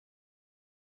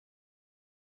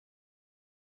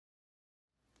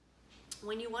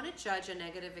when you want to judge a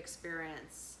negative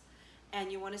experience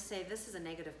and you want to say, this is a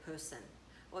negative person,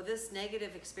 or this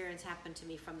negative experience happened to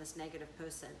me from this negative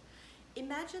person,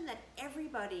 imagine that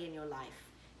everybody in your life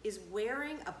is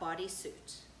wearing a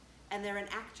bodysuit and they're an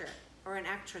actor or an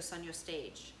actress on your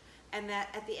stage. And that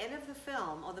at the end of the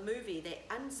film or the movie, they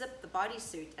unzip the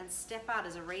bodysuit and step out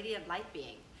as a radiant light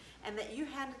being. And that you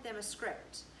handed them a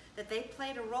script, that they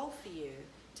played a role for you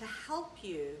to help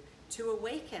you to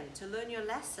awaken, to learn your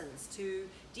lessons, to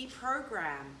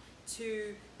deprogram,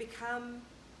 to become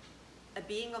a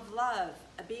being of love,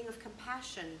 a being of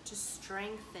compassion, to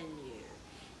strengthen you.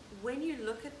 When you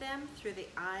look at them through the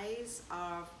eyes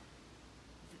of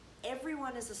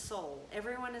everyone is a soul,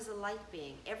 everyone is a light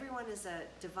being, everyone is a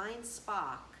divine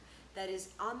spark that is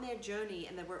on their journey,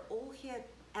 and that we're all here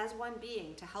as one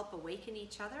being to help awaken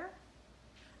each other.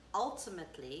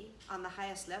 Ultimately, on the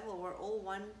highest level, we're all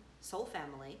one soul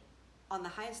family. On the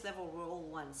highest level, we're all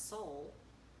one soul.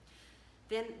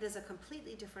 Then there's a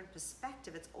completely different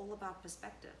perspective. It's all about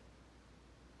perspective.